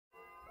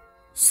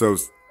So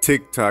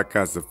TikTok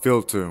has a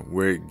filter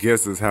where it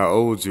guesses how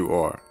old you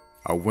are.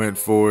 I went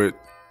for it.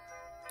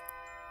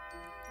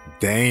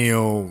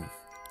 Damn.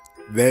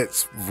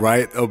 That's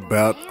right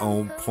about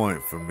on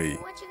point for me.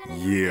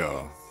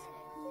 Yeah.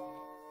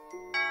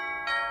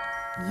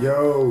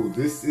 Yo,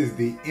 this is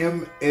the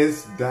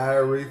MS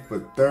Diary for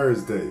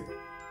Thursday,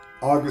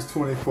 August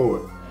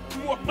 24th.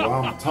 Where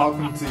I'm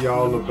talking to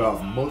y'all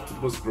about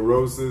multiple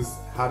sclerosis,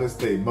 how to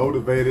stay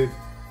motivated,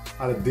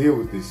 how to deal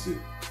with this shit.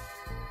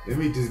 Let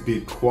me just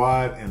be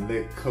quiet and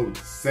let Coach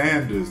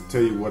Sanders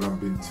tell you what I've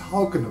been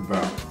talking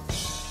about.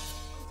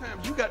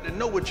 Sometimes you got to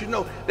know what you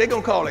know. They're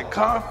going to call it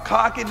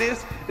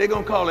cockiness, they're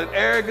going to call it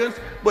arrogance,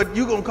 but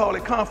you're going to call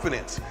it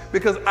confidence.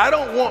 Because I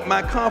don't want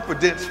my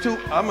confidence to,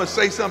 I'm going to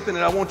say something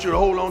and I want you to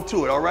hold on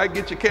to it, all right?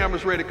 Get your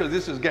cameras ready because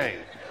this is game.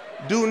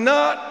 Do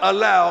not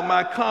allow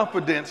my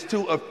confidence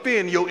to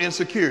offend your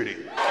insecurity.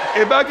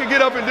 If I could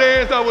get up and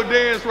dance, I would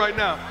dance right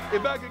now.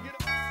 If I could get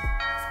up.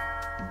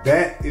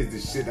 That is the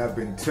shit I've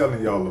been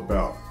telling y'all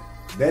about.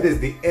 That is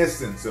the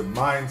essence of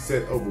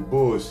mindset over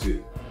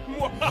bullshit.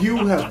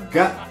 You have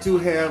got to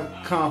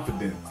have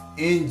confidence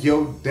in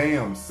your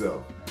damn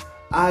self.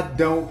 I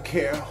don't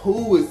care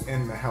who is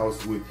in the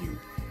house with you,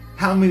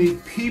 how many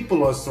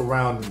people are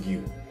surrounding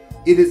you.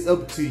 It is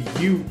up to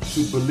you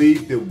to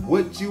believe that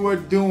what you are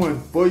doing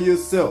for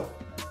yourself,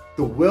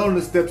 the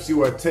wellness steps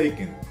you are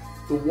taking,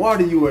 the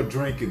water you are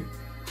drinking,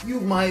 you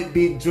might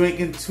be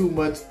drinking too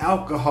much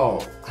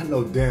alcohol. I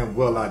know damn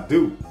well I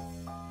do.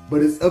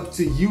 But it's up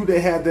to you to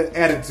have that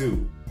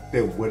attitude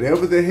that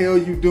whatever the hell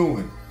you're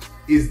doing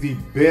is the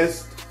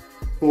best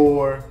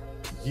for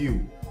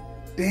you.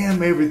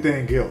 Damn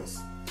everything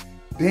else.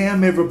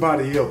 Damn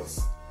everybody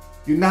else.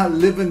 You're not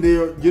living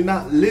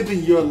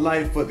your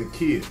life for the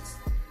kids.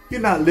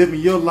 You're not living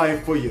your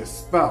life for your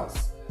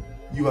spouse.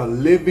 You are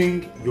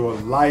living your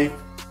life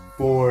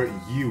for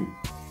you.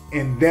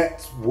 And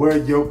that's where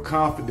your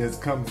confidence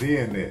comes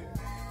in at.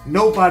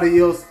 Nobody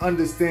else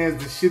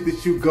understands the shit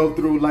that you go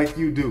through like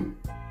you do.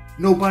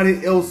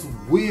 Nobody else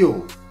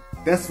will.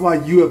 That's why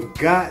you have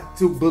got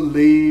to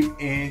believe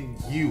in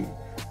you.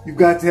 You've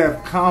got to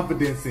have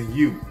confidence in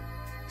you.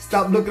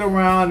 Stop looking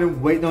around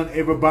and waiting on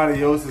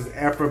everybody else's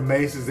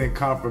affirmations and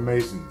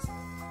confirmations.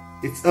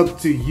 It's up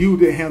to you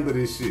to handle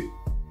this shit.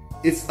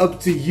 It's up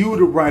to you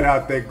to write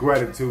out that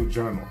gratitude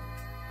journal.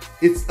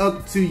 It's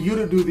up to you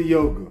to do the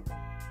yoga.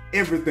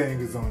 Everything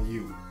is on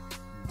you.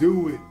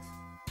 Do it.